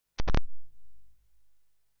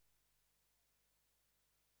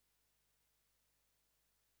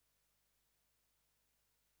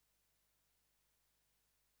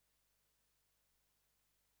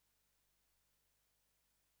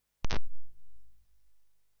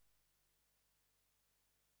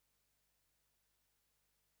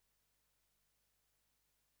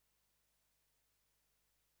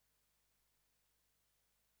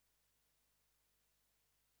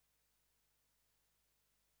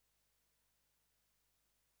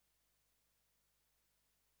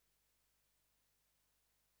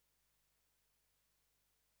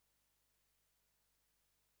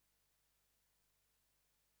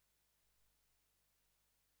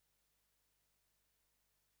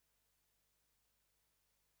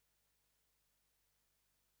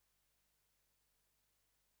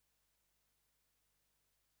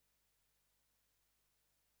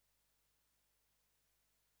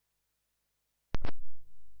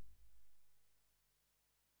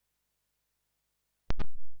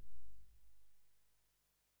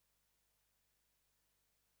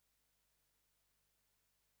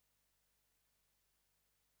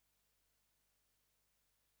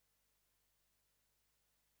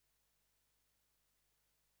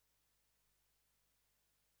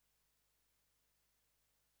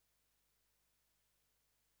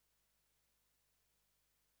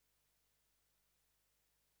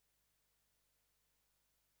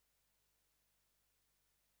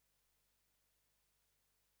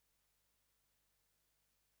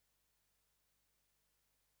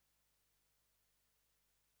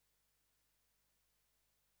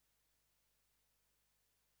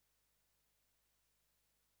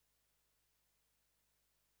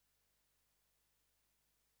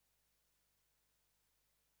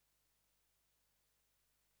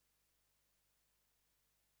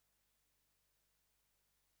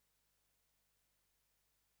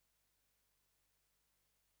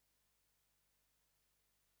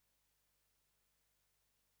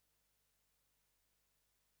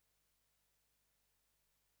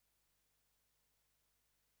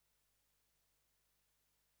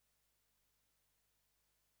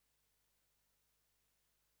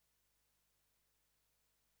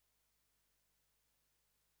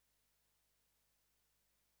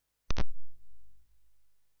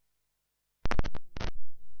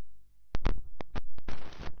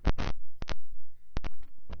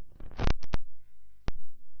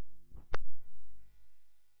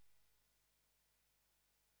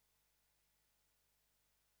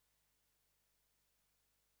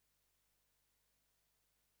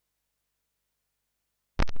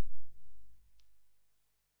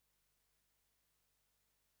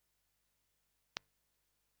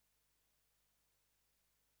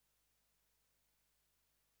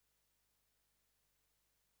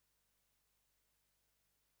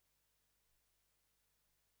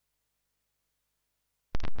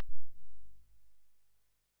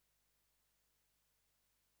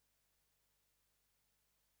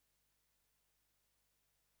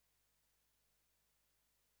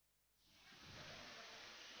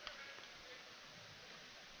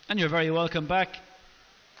And you're very welcome back.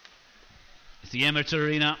 It's the Emirates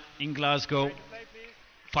Arena in Glasgow.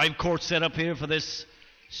 5-court setup here for this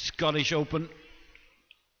Scottish Open.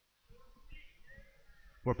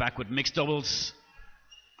 We're back with mixed doubles.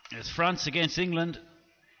 It's France against England.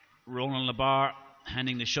 Ronan R.Labar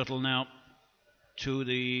handing the shuttle now to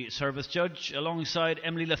the service judge alongside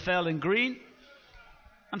Emilie Lefel in green.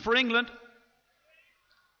 And for England,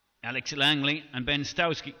 A.Langley and Ben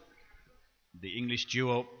Stawski, the English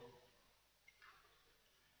duo.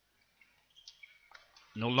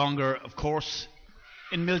 No longer, of course,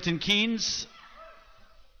 in Milton Keynes.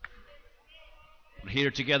 We're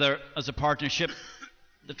here together as a partnership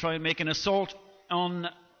to try and make an assault on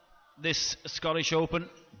this Scottish Open.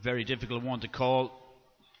 Very difficult one to call.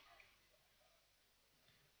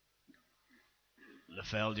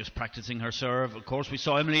 Lefel just practicing her serve. Of course, we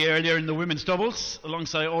saw Emilie earlier in the women's doubles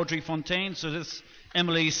alongside Audrey Fontaine. So this is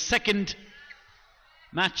Emilie's second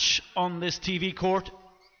match on this TV court.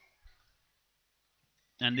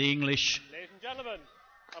 And the English. Ladies and gentlemen,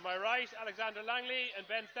 on my right, Alexandra Langley and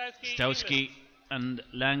Ben Stawski. Stawski and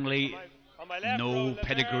Langley, on my left, no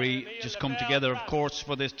pedigree, just come together, of course,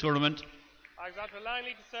 for this tournament. Alexandra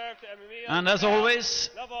Langley to serve to Emilie. And as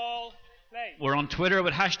always, love all, play. We're on Twitter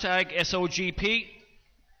with hashtag SOGP.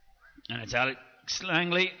 And it's Alex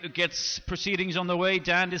Langley who gets proceedings on the way.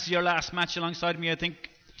 Dan, this is your last match alongside me, I think,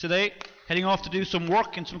 today. Heading off to do some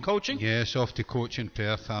work and some coaching. Yes, off to coach in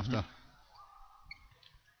Perth after.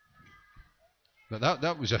 But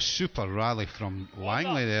that was a super rally from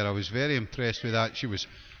Langley there. I was very impressed with that. She was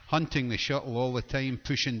hunting the shuttle all the time,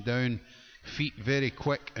 pushing down, feet very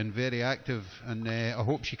quick and very active, and I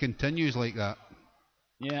hope she continues like that.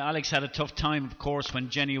 Yeah, Alex had a tough time, of course, when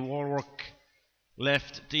Jenny Warwick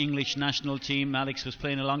left the English national team. Alex was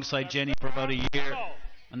playing alongside Jenny for about a year,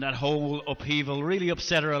 and that whole upheaval really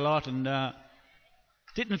upset her a lot, and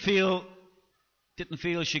didn't feel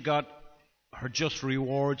she got her just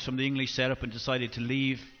rewards from the English setup and decided to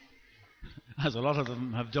leave, as a lot of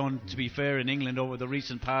them have done, to be fair, in England over the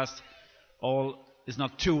recent past. All is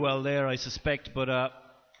not too well there, I suspect, but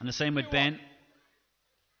and the same with Ben,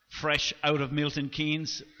 fresh out of Milton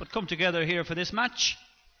Keynes, but come together here for this match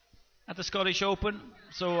at the Scottish Open.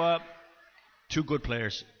 So two good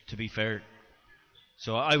players, to be fair.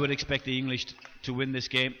 So I would expect the English to win this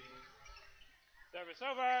game. Service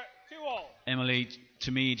over, 2-all. Emilie,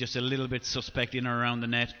 to me, just a little bit suspect in or around the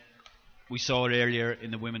net. We saw it earlier in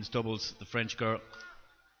the women's doubles, the French girl.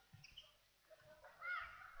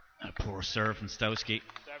 A poor serve from Stawski.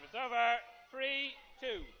 Service over,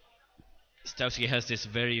 3-2. Stawski has this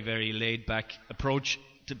very, very laid-back approach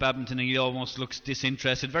to badminton, and he almost looks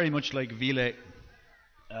disinterested, very much like Ville.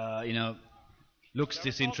 Looks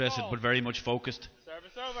disinterested, but very much focused.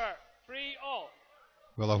 Service over, 3-all.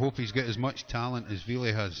 Well, I hope he's got as much talent as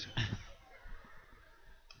Ville has.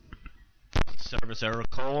 Service error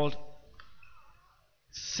called.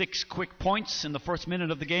 6 quick points in the first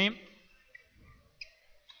minute of the game.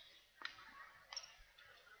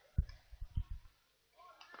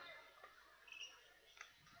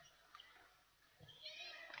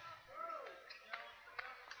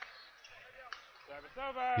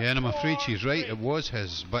 Yeah, and I'm afraid she's right. It was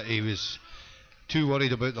his, but he was too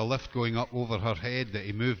worried about the lift going up over her head that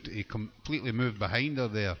he completely moved behind her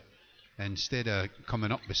there instead of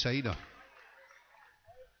coming up beside her.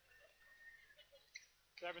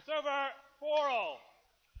 Service over, 4-all.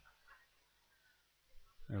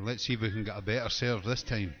 Let's see if we can get a better serve this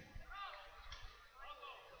time.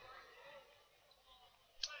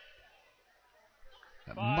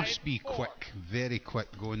 It must be quick, very quick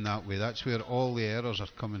going that way. That's where all the errors are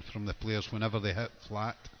coming from the players whenever they hit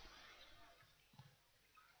flat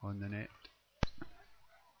on the net.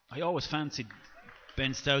 I always fancied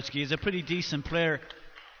Ben Stawski. He's a pretty decent player.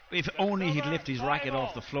 If only he'd lift his racket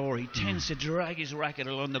off the floor. He tends to drag his racket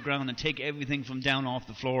along the ground and take everything from down off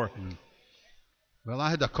the floor. Well, I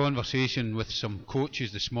had a conversation with some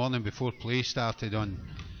coaches this morning before play started on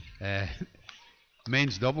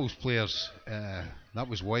men's doubles players. That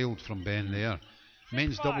was wild from Ben there.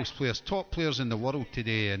 Men's doubles players, top players in the world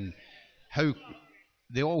today, and how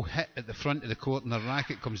they all hit at the front of the court and their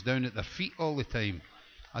racket comes down at their feet all the time.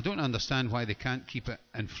 I don't understand why they can't keep it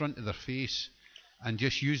in front of their face and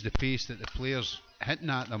just use the pace that the players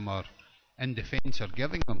hitting at them or in defence are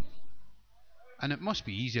giving them. And it must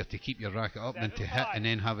be easier to keep your racket up than to hit and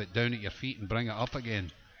then have it down at your feet and bring it up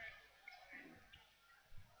again.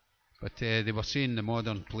 But they were saying the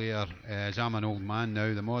modern player, as I'm an old man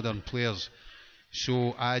now, the modern player's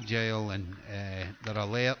so agile and they're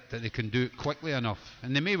alert that they can do it quickly enough.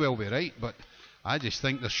 And they may well be right, but I just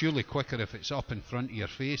think they're surely quicker if it's up in front of your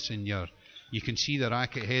face and you're you can see the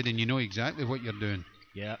racket head and you know exactly what you're doing.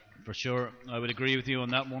 Yeah, for sure. I would agree with you on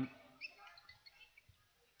that one.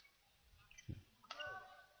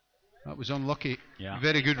 That was unlucky. Yeah.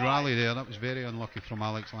 Very good rally there. That was very unlucky from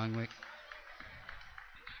Alex Langley.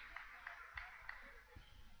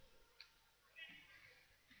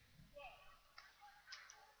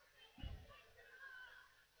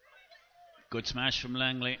 Good smash from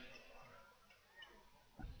Langley.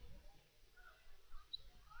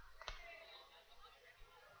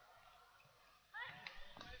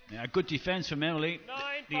 Yeah, good defense from Emilie.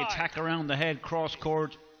 The attack around the head, cross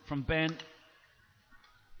court from Ben,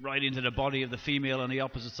 right into the body of the female on the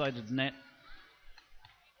opposite side of the net.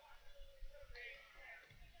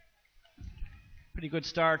 Pretty good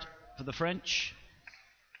start for the French.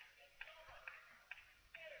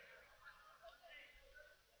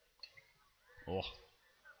 Oh.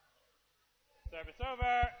 Service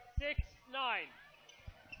over, 6-9.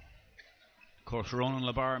 Of course, Ronan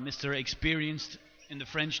Labar, Mr. Experienced in the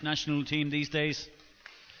French national team these days.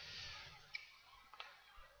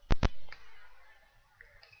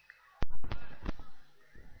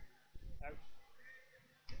 Out.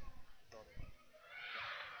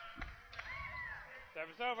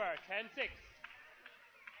 Service over, 10-6.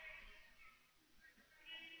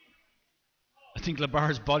 I think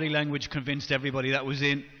Labar's body language convinced everybody that was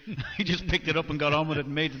in. He just picked it up and got on with it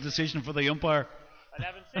and made the decision for the umpire.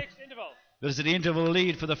 11-6 interval. There's the interval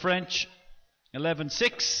lead for the French.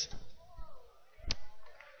 11-6.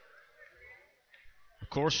 Of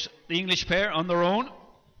course, the English pair on their own.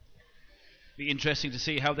 Be interesting to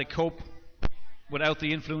see how they cope without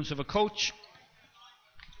the influence of a coach.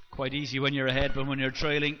 Quite easy when you're ahead, but when you're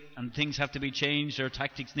trailing and things have to be changed or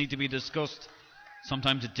tactics need to be discussed,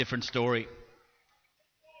 sometimes a different story.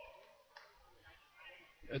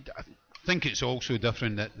 I think it's also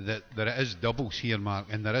different that there is doubles here, Mark,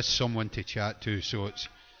 and there is someone to chat to, so it's,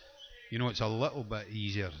 you know, it's a little bit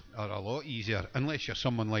easier, or a lot easier, unless you're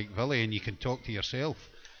someone like Ville and you can talk to yourself.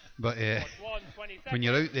 But when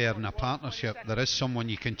you're out there in a partnership, there is someone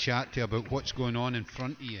you can chat to about what's going on in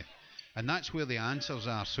front of you, and that's where the answers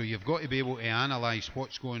are. So you've got to be able to analyse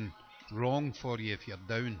what's going wrong for you if you're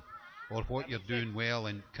down, or what you're doing well,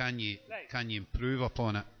 and can you improve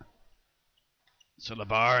upon it. So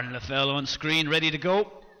Labar and Lefel on screen, ready to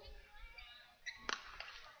go.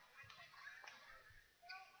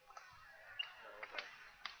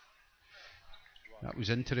 That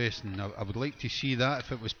was interesting. I would like to see that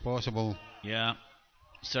if it was possible. Yeah,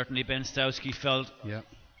 certainly Ben Stawski felt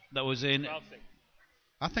that was in.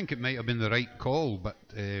 I think it might have been the right call, but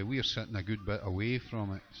we are sitting a good bit away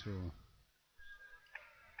from it. So,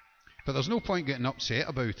 but there's no point getting upset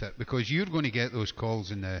about it, because you're going to get those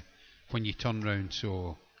calls in the when you turn round,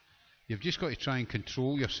 so you've just got to try and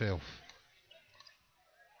control yourself.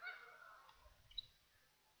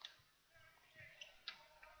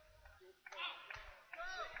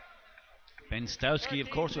 Ben Stawski, of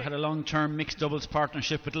course, who had a long-term mixed doubles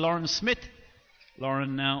partnership with Lauren Smith.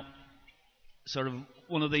 Lauren now sort of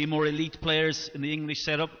one of the more elite players in the English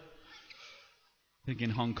setup. I think in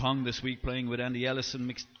Hong Kong this week, playing with Andy Ellis in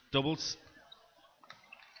mixed doubles.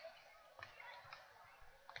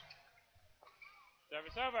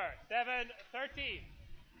 Service over, 7-13.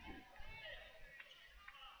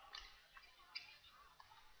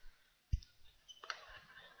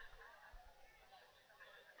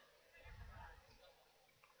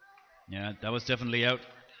 Yeah, that was definitely out.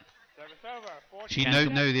 Service over, See, now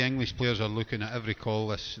the English players are looking at every call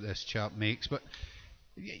this chap makes, but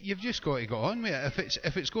you've just got to go on with it.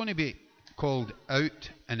 If it's going to be called out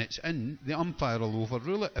and it's in, the umpire will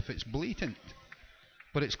overrule it if it's blatant.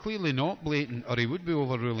 But it's clearly not blatant, or he would be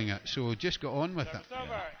overruling it. So just go on with it.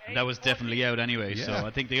 Yeah. That was definitely out anyway. Yeah. So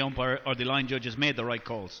I think the umpire or the line judges made the right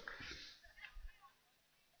calls.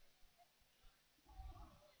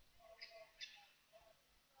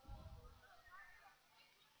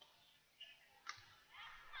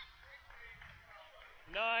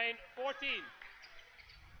 Nine, 14.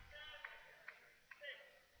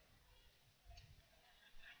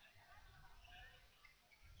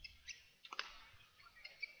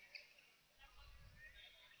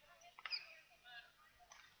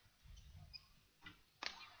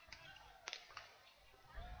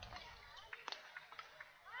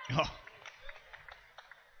 Oh.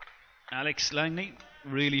 Alex Langley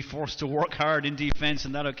really forced to work hard in defence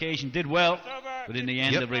on that occasion. Did well, but in the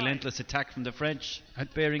end, a relentless attack from the French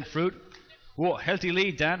bearing fruit. Whoa, healthy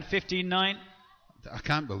lead, Dan, 15-9. I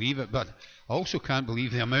can't believe it, but I also can't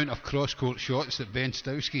believe the amount of cross-court shots that Ben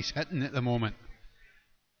Stawski's hitting at the moment.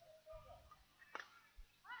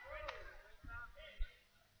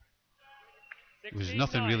 There was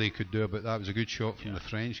nothing really he could do about that. It was a good shot from the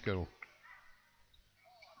French girl.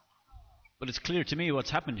 But it's clear to me what's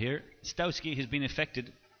happened here. Stawski has been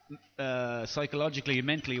affected psychologically,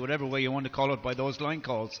 mentally, whatever way you want to call it, by those line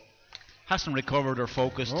calls. Hasn't recovered or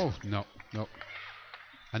focused. Oh, no.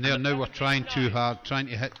 And there now we're trying too hard, trying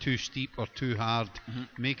to hit too steep or too hard,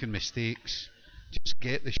 making mistakes. Just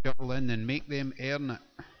get the shuttle in and make them earn it.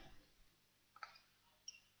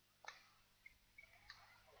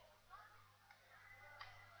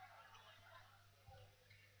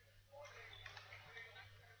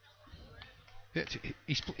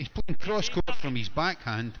 He's playing cross court from his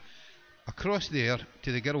backhand across there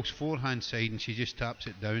to the girl's forehand side, and she just taps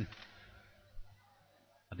it down.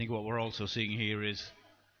 I think what we're also seeing here is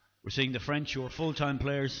we're seeing the French, who are full-time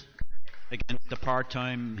players, against the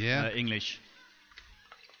part-time English.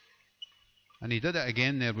 And he did it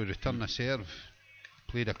again there with return a serve,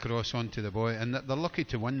 played across onto the boy, and they're lucky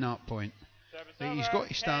to win that point. He's got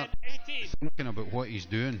to start thinking about what he's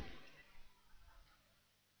doing.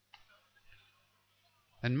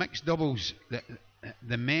 In mixed doubles,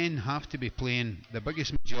 the men have to be playing the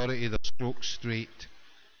biggest majority of their strokes straight,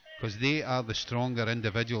 because they are the stronger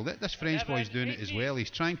individual. This French boy's doing it as well.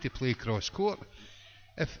 He's trying to play cross court.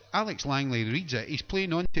 If Alex Langley reads it, he's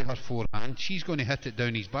playing onto her forehand. She's going to hit it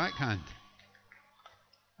down his backhand.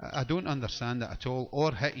 I don't understand that at all.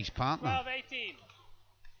 Or hit his partner. 12-18.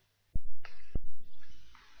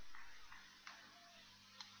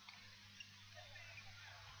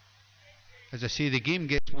 As I say, the game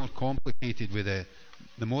gets more complicated with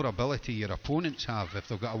the more ability your opponents have. If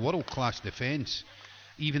they've got a world-class defence,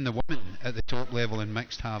 even the women at the top level in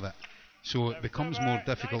mixed have it. So it becomes more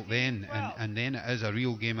difficult then, and then it is a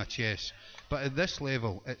real game of chess. But at this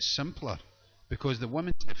level, it's simpler, because the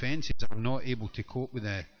women's defences are not able to cope with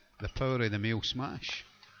the power of the male smash.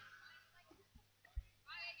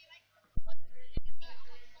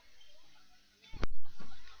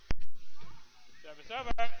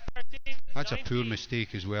 That's a poor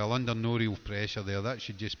mistake as well, under no real pressure there. That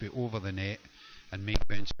should just be over the net and make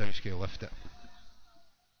Ben Stawski lift it.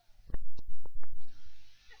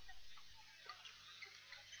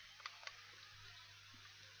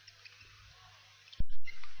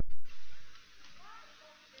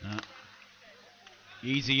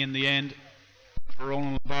 Easy in the end for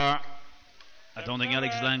R.Labar. I don't think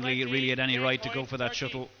Alex Langley really had any right to go for that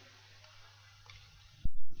shuttle.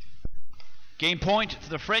 Game point for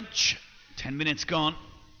the French. 10 minutes gone.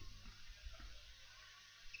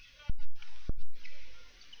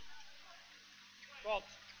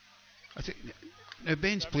 I think now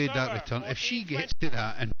Ben's played that return. If she gets to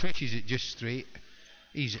that and pushes it just straight,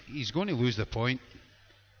 he's going to lose the point.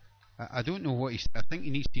 I don't know what I think he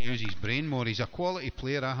needs to use his brain more. He's a quality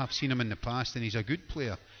player. I have seen him in the past, and he's a good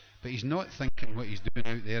player, but he's not thinking what he's doing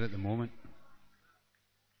out there at the moment.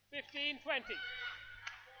 15-20.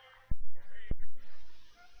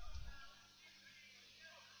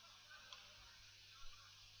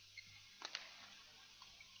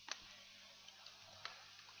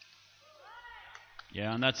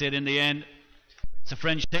 Yeah, and that's it in the end. The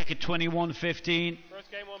French take it 21-15. First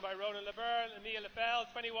game won by Ronan, Emilie, Lefel,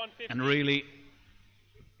 21-15. And really,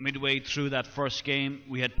 midway through that first game,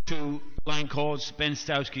 we had two line calls. Ben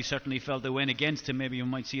Stawski certainly felt they went against him. Maybe you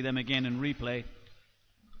might see them again in replay.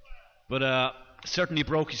 But certainly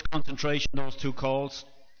broke his concentration, those two calls.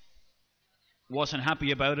 Wasn't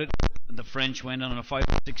happy about it. And the French went on a 5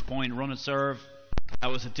 or 6 point run at serve.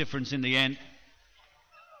 That was the difference in the end.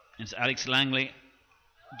 It's Alex Langley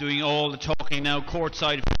doing all the talking now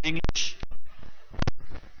courtside for English.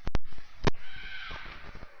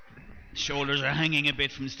 Shoulders are hanging a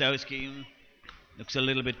bit from Stawski. Looks a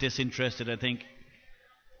little bit disinterested, I think.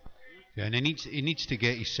 Yeah, and he needs to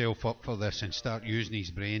get himself up for this and start using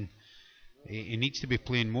his brain. He needs to be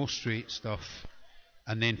playing more straight stuff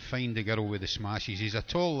and then find the girl with the smashes. He's a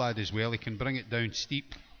tall lad as well. He can bring it down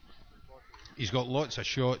steep. He's got lots of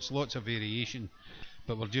shots, lots of variation,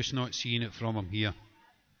 but we're just not seeing it from him here.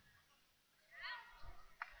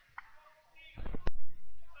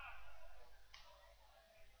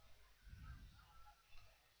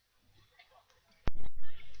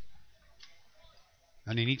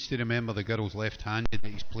 And he needs to remember the girl's left-handed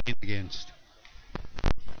that he's playing against.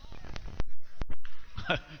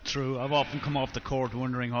 True, I've often come off the court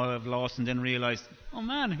wondering how I've lost and then realised, oh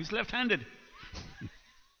man, he's left-handed.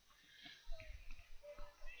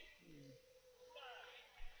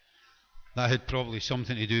 That had probably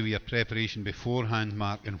something to do with your preparation beforehand,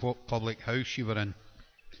 Mark, and what public house you were in.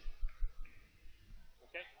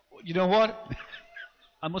 You know what?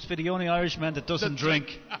 I must be the only Irishman that doesn't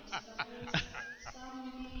drink.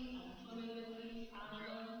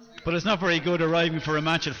 But it's not very good arriving for a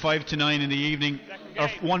match at 5 to 9 in the evening, or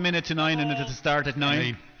 1 minute to 9 and to start at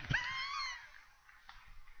 9.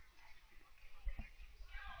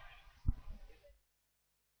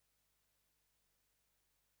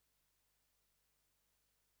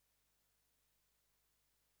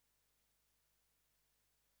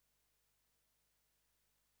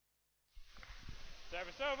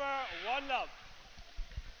 Service over, 1-love.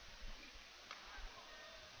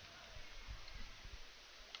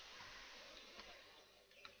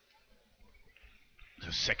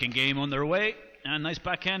 The second game underway, and nice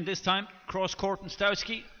backhand this time, cross court and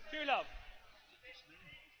Stawski. 2-love.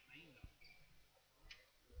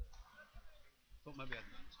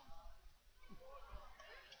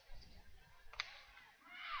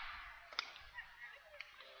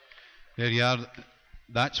 There you are.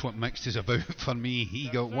 That's what mixed is about for me. He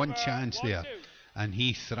got one chance there, and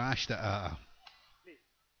he thrashed it at her.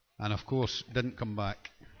 And of course, didn't come back.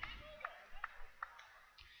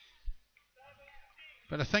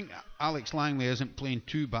 But I think Alex Langley isn't playing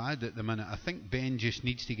too bad at the minute. I think Ben just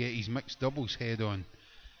needs to get his mixed doubles head on,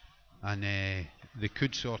 and they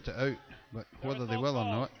could sort it out. But whether they will or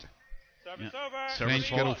not,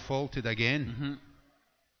 French girl faulted again.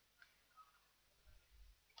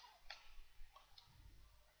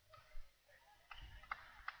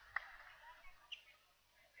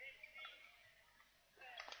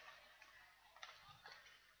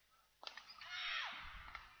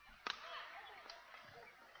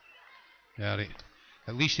 Yeah,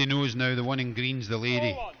 at least he knows now the one in green's the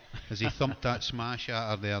lady, as he thumped that smash at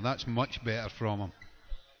her there. That's much better from him.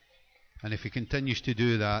 And if he continues to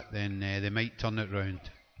do that, then they might turn it round.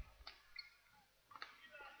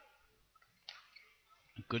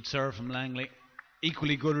 Good serve from Langley.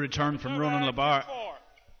 Equally good return from Ronan Labar.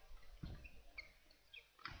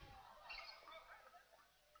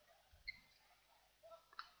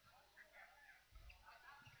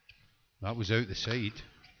 That was out the side.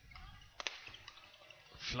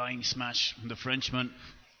 Flying smash from the Frenchman.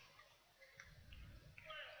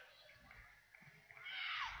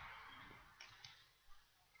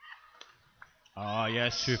 Ah,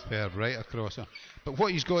 yes. Superb, right across her. But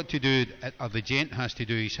what he's got to do, or the gent has to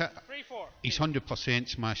do, he's 100%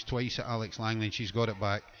 smashed twice at Alex Langley and she's got it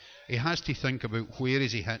back. He has to think about where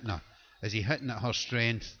is he hitting her. Is he hitting at her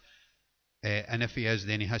strength? And if he is,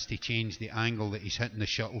 then he has to change the angle that he's hitting the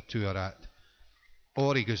shuttle to her at.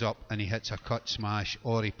 Or he goes up and he hits a cut smash,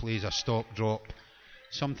 or he plays a stop drop,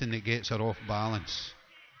 something that gets her off balance.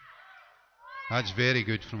 That's very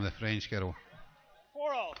good from the French girl.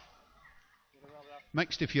 4-all.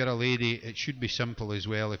 Mixed, if you're a lady, it should be simple as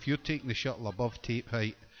well. If you're taking the shuttle above tape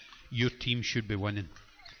height, your team should be winning.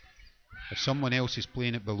 If someone else is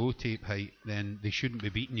playing it below tape height, then they shouldn't be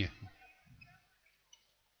beating you.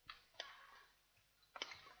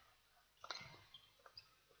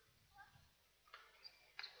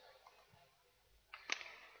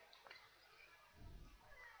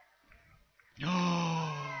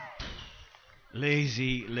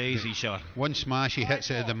 Lazy shot. One smash, he hits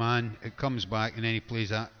it at the man, it comes back, and then he plays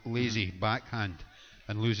that lazy backhand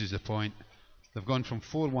and loses the point. They've gone from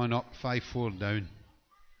 4-1 up, 5-4 down.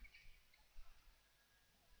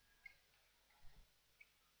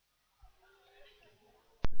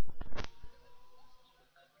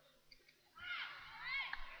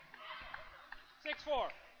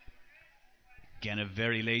 Again, a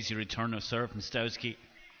very lazy return of serve from Stawski.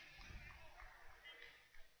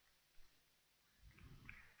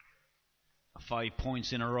 5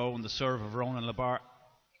 points in a row in the serve of Ronan Labar.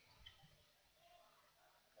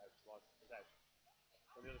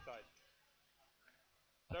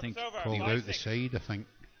 I think called out the side, I think.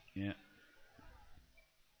 Yeah.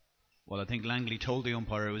 Well, I think Langley told the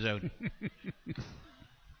umpire it was out. And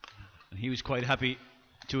he was quite happy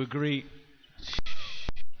to agree.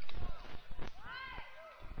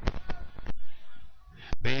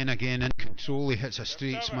 Ben again in control, he hits a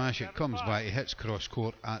straight smash, it comes back, he hits cross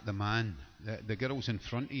court at the man. The girl's in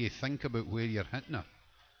front of you, think about where you're hitting her.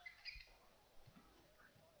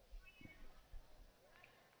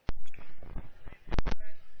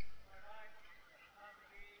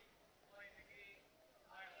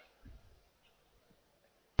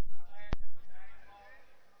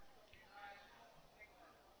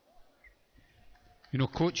 You know,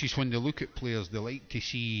 coaches, when they look at players, they like to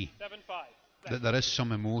see that there is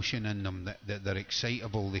some emotion in them, that they're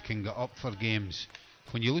excitable, they can get up for games.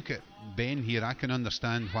 When you look at Ben here, I can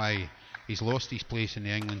understand why he's lost his place in the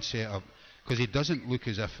England setup, because he doesn't look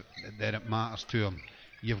as if that it matters to him.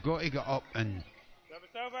 You've got to get up, and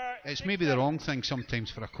it's maybe the wrong thing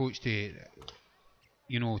sometimes for a coach to,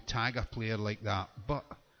 you know, tag a player like that, but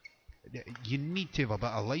you need to have a bit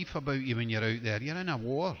of life about you when you're out there. You're in a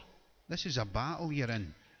war. This is a battle you're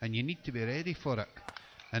in, and you need to be ready for it.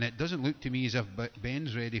 And it doesn't look to me as if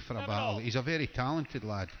Ben's ready for a battle. He's a very talented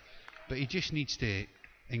lad, but he just needs to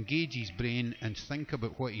engage his brain and think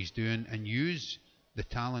about what he's doing and use the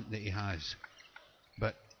talent that he has.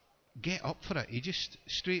 But get up for it. He just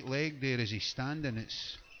straight leg there as he's standing.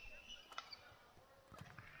 It's...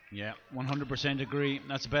 Yeah, 100% agree.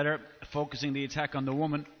 That's better. Focusing the attack on the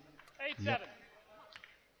woman. 8-7. Yep.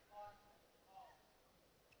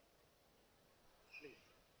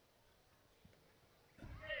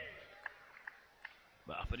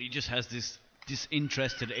 But he just has this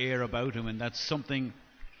disinterested air about him, and that's something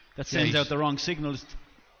that sends out the wrong signals.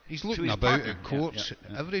 He's looking about at courts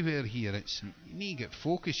everywhere here. It's, you need to get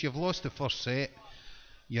focused. You've lost the first set.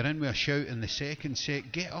 You're in with a shout in the second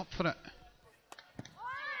set. Get up for it.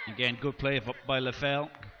 Again, good play by Lefel.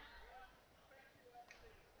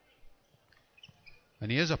 And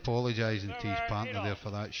he is apologising to his partner there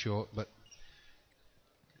for that shot, but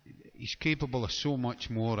he's capable of so much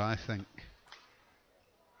more, I think.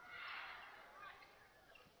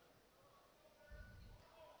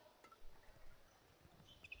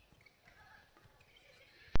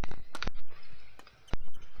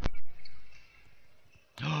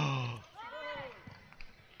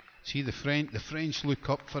 See, the French look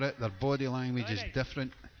up for it. Their body language is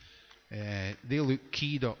different. They look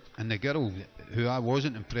keyed up. And the girl, who I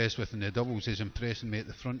wasn't impressed with in the doubles, is impressing me at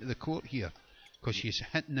the front of the court here, because she's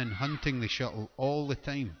hitting and hunting the shuttle all the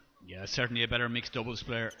time. Yeah, certainly a better mixed doubles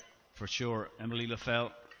player, for sure, Emilie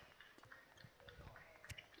Lefel.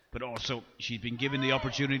 But also, she's been given the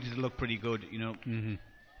opportunity to look pretty good, you know. 10-8.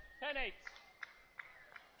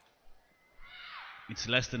 It's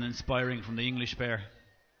less than inspiring from the English pair.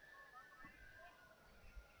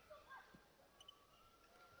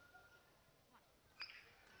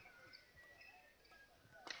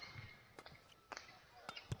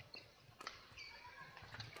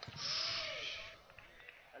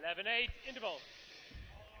 Interval.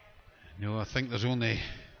 No, I think there's only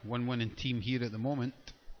one winning team here at the moment.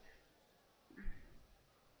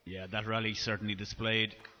 Yeah, that rally certainly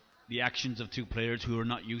displayed the actions of two players who are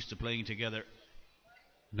not used to playing together.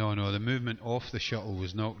 No, the movement off the shuttle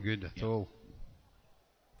was not good at all.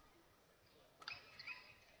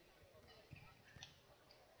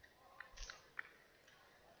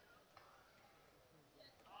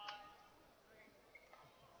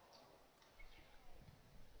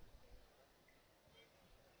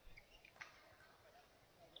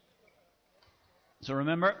 So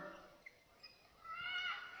remember,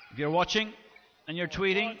 if you're watching and you're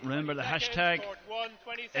tweeting, remember the hashtag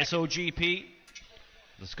SOGP,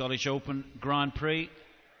 the Scottish Open Grand Prix.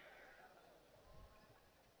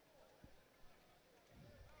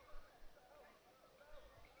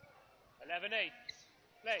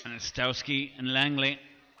 And it's Stawski and Langley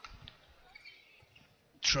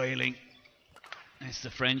trailing. It's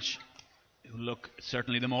the French who look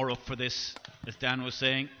certainly the more up for this, as Dan was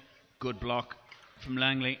saying. Good block from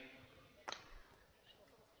Langley.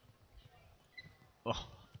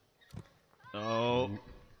 A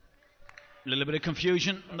little bit of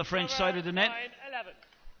confusion on the French side of the net. 9-11.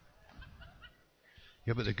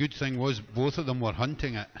 Yeah, but the good thing was both of them were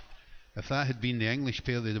hunting it. If that had been the English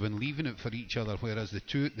pair, they'd have been leaving it for each other, whereas the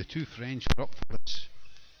two French were up for this.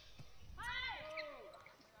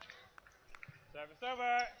 Service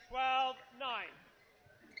over. 12-9.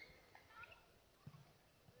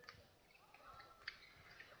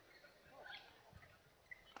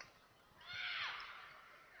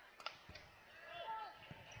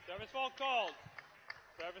 Service fault called.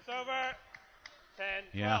 Service over. 10-12.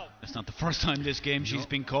 Yeah, it's not the first time this game she's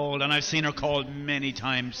been called, and I've seen her called many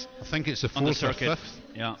times. I think it's the on the fourth or circuit. fifth.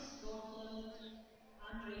 Yeah.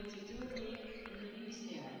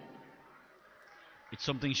 It's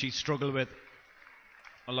something she's struggled with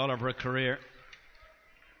a lot of her career.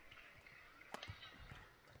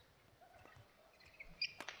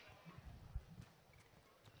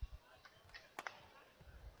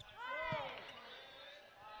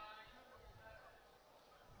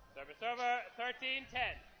 Service over. 13-10.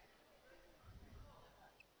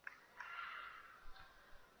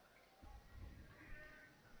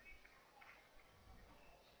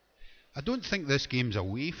 I don't think this game's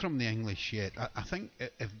away from the English yet. I think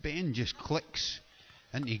if Ben just clicks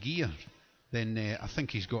into gear, then I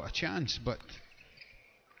think he's got a chance. But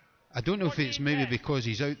I don't know if it's maybe because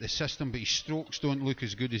he's out the system, but his strokes don't look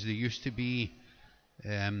as good as they used to be.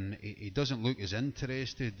 He doesn't look as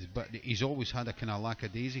interested, but he's always had a kind of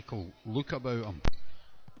lackadaisical look about him.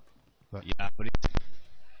 But yeah, but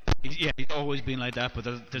Yeah, he's always been like that, but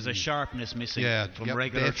there's a sharpness missing from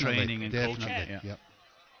regular training and coaching. Yep.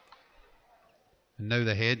 And now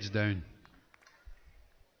the head's down.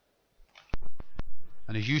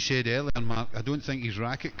 And as you said earlier, Mark, I don't think his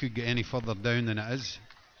racket could get any further down than it is.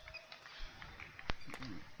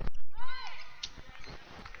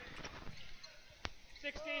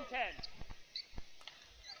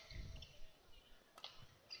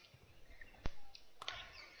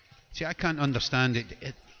 See, I can't understand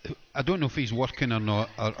it. I don't know if he's working or not,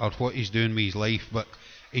 or what he's doing with his life, but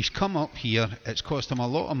he's come up here, it's cost him a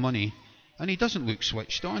lot of money, and he doesn't look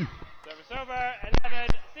switched on. Service over,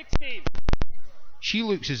 11-16. She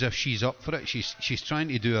looks as if she's up for it. She's trying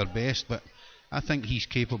to do her best, but I think he's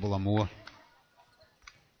capable of more.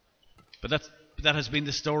 But that has been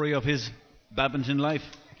the story of his badminton life.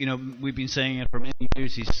 You know, we've been saying it for many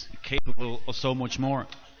years. He's capable of so much more.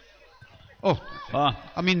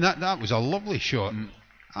 I mean, that was a lovely shot.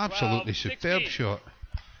 Absolutely superb shot.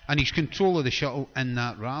 And his control of the shuttle in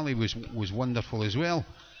that rally was wonderful as well.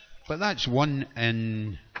 But that's one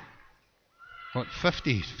in,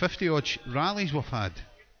 50 odd rallies we've had.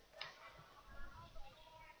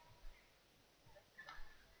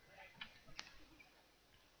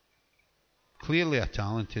 Clearly a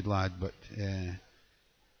talented lad, but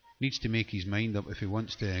needs to make his mind up if he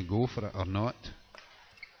wants to go for it or not.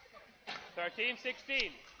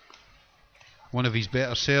 13-16. One of his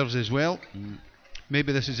better serves as well.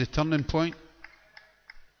 Maybe this is a turning point.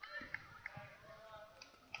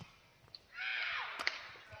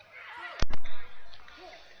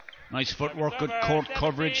 Nice footwork, good court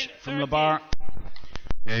coverage from R.Labar.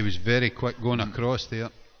 Yeah, he was very quick going across there.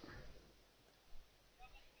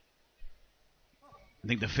 I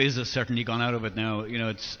think the fizz has certainly gone out of it now. You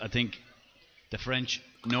know, I think the French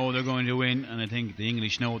know they're going to win, and I think the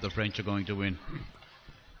English know the French are going to win.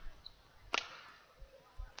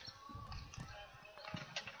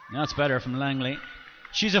 That's better from Langley.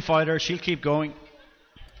 She's a fighter, she'll keep going.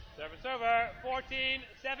 Service over,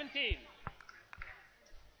 14-17.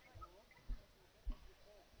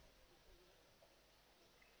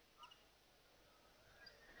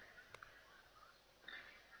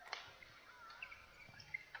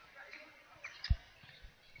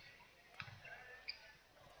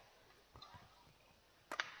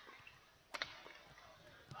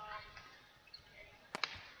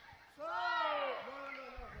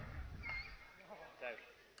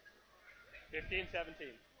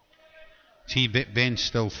 See, Ben's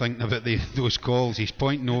still thinking about those calls. He's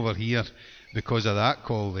pointing over here because of that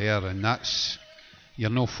call there, and you're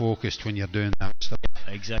not focused when you're doing that stuff.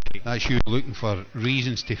 Exactly. That's you looking for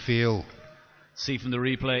reasons to fail. See from the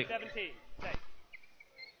replay. 17.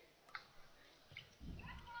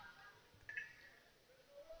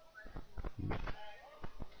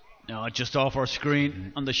 No, just off our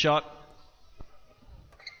screen on the shot.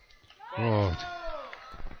 Oh.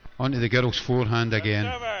 Onto the girl's forehand again.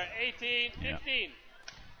 Over, 18-15. Yeah.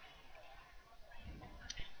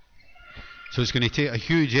 So it's going to take a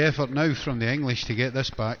huge effort now from the English to get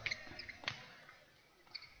this back.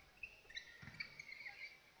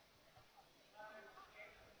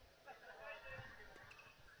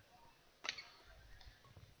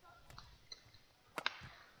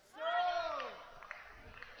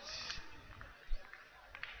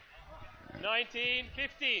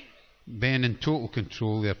 Ben in total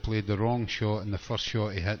control there, played the wrong shot, and the first shot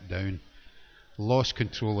he hit down. Lost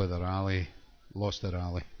control of the rally, lost the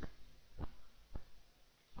rally.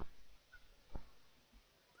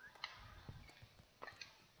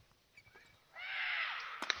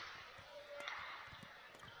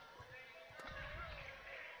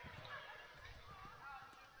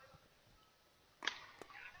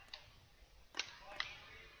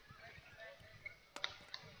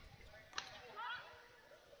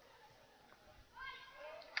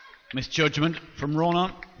 Misjudgment from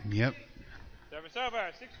Ronan. Yep. Service over,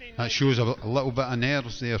 16. That shows a little bit of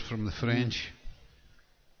nerves there from the French.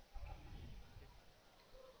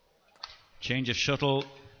 Change of shuttle.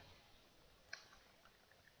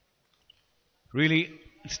 Really,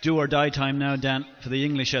 it's do or die time now, Dan, for the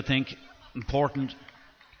English, I think. Important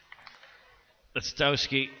that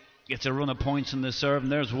Stawski gets a run of points in the serve,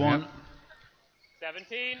 and there's one. Yep.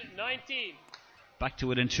 17-19. Back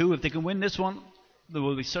to it in two. If they can win this one, there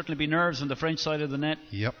will certainly be nerves on the French side of the net.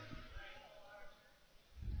 Yep.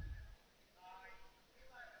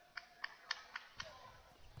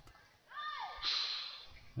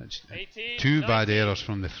 That's 2 bad errors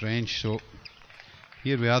from the French, so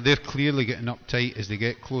here we are. They're clearly getting uptight as they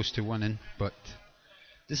get close to winning, but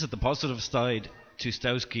this is the positive side to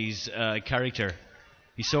Stawski's character.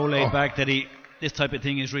 He's so laid back that he this type of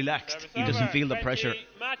thing is relaxed. He doesn't feel the pressure.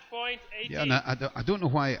 Match point 18. Yeah, and I don't know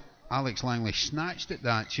why Alex Langley snatched at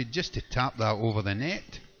that. She'd just to tap that over the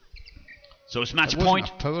net. So it's match It wasn't point.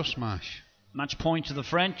 a power smash. Match point to the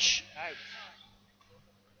French.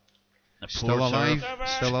 Still alive.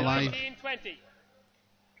 Still alive. 19-20.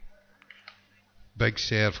 Big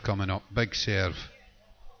serve coming up. Big serve.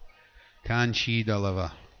 Can she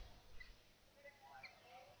deliver?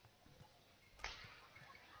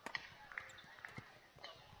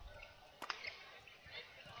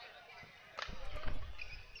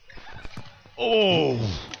 Oh,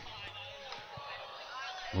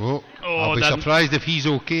 I'll be surprised if he's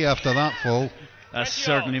okay after that fall. That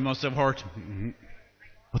certainly must have hurt.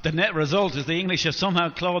 But the net result is the English have somehow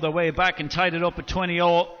clawed their way back and tied it up at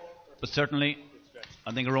 20-all. But certainly,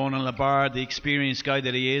 I think Ronan R.Labar, the experienced guy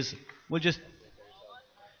that he is, will just...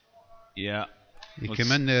 Yeah. He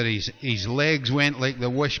came in there, his legs went like the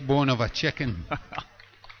wishbone of a chicken.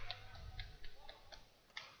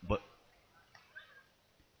 But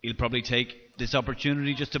he'll probably take this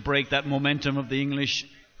opportunity just to break that momentum of the English,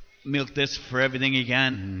 milk this for everything he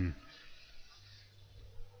can.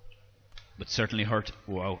 But certainly hurt.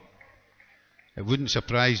 Wow. It wouldn't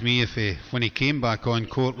surprise me if when he came back on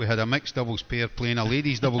court we had a mixed doubles pair playing a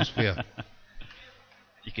ladies doubles pair.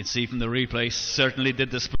 You can see from the replay, certainly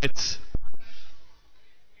did the splits.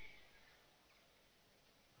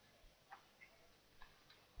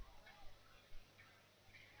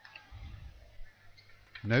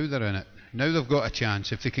 Now they're in it. Now they've got a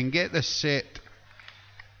chance. If they can get this set,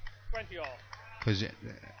 20-all. because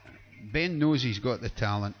Ben knows he's got the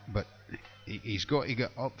talent, but he's got to get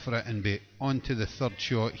up for it and be on to the third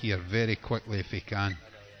shot here very quickly if he can.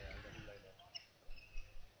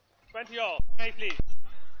 20-all. Hey, please.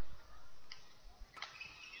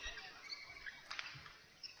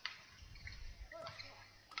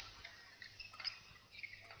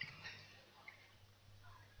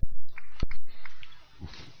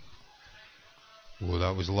 Oh,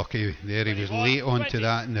 that was lucky there. He was late onto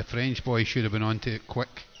that, and the French boy should have been onto it quick.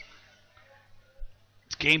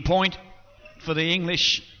 It's game point for the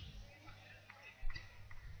English.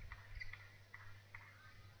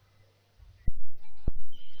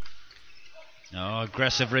 Oh,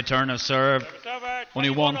 aggressive return of serve.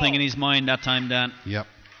 Only one thing in his mind that time, Dan. Yep.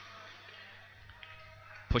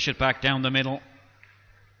 Push it back down the middle.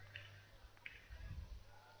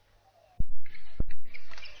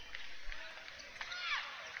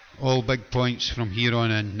 All big points from here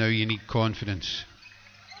on in. Now you need confidence.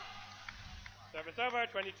 Service over,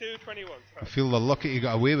 22-21. I feel they're lucky to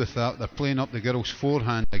get away with that. They're playing up the girls'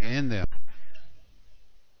 forehand again there.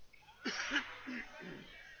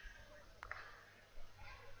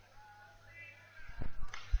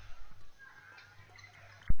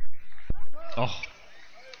 Oh.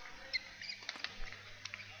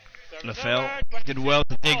 Lefel did well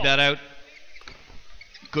to dig that out.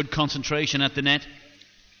 Good concentration at the net.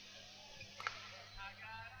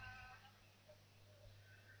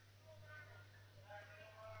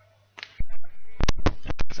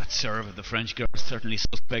 That serve of the French girl is certainly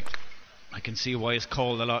suspect. I can see why it's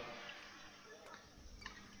called a lot.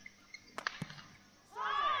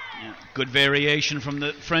 Yeah, good variation from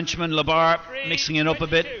the Frenchman, Labar, mixing it up a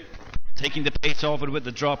bit, taking the pace off it with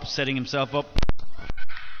the drop, setting himself up.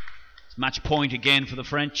 It's match point again for the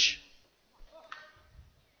French.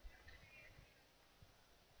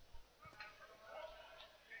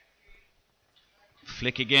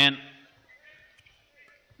 Flick again.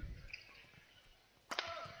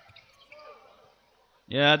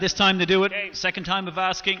 Yeah, this time they do it. Second time of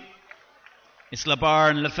asking. It's Labar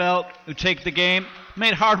and Lefel who take the game.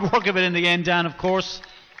 Made hard work of it in the end, Dan, of course.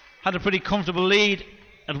 Had a pretty comfortable lead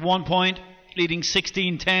at one point, leading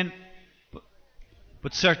 16-10.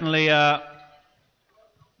 But certainly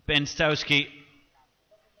Ben Stawski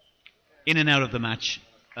in and out of the match,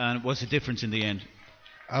 and it was a difference in the end.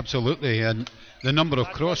 Absolutely, and the number of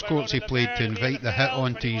cross courts he played to invite the hit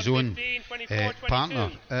onto his own partner,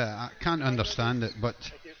 I can't understand it. But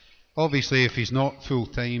obviously if he's not full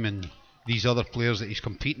time and these other players that he's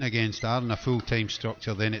competing against are in a full time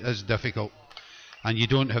structure, then it is difficult, and you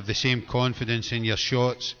don't have the same confidence in your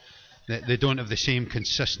shots. They don't have the same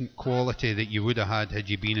consistent quality that you would have had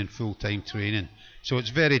you been in full time training, so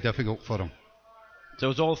it's very difficult for him. So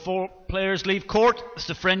as all four players leave court, it's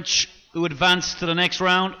the French who advance to the next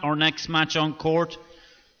round, or next match on court.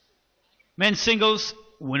 Men's singles,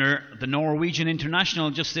 winner the Norwegian International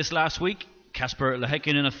just this last week, Kasper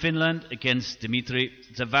Lehekinen of Finland against Dmitry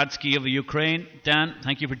Zavadsky of Ukraine. Dan,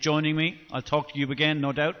 thank you for joining me. I'll talk to you again,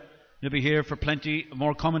 no doubt. You'll be here for plenty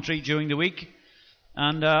more commentary during the week.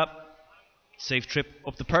 And Safe trip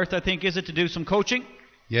up to Perth, I think, is it, to do some coaching?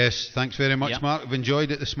 Yes, thanks very much, Mark. I've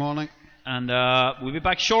enjoyed it this morning. And we'll be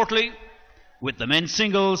back shortly with the men's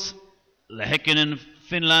singles. Lehekinen,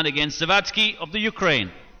 Finland against Stawski of the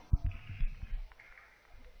Ukraine.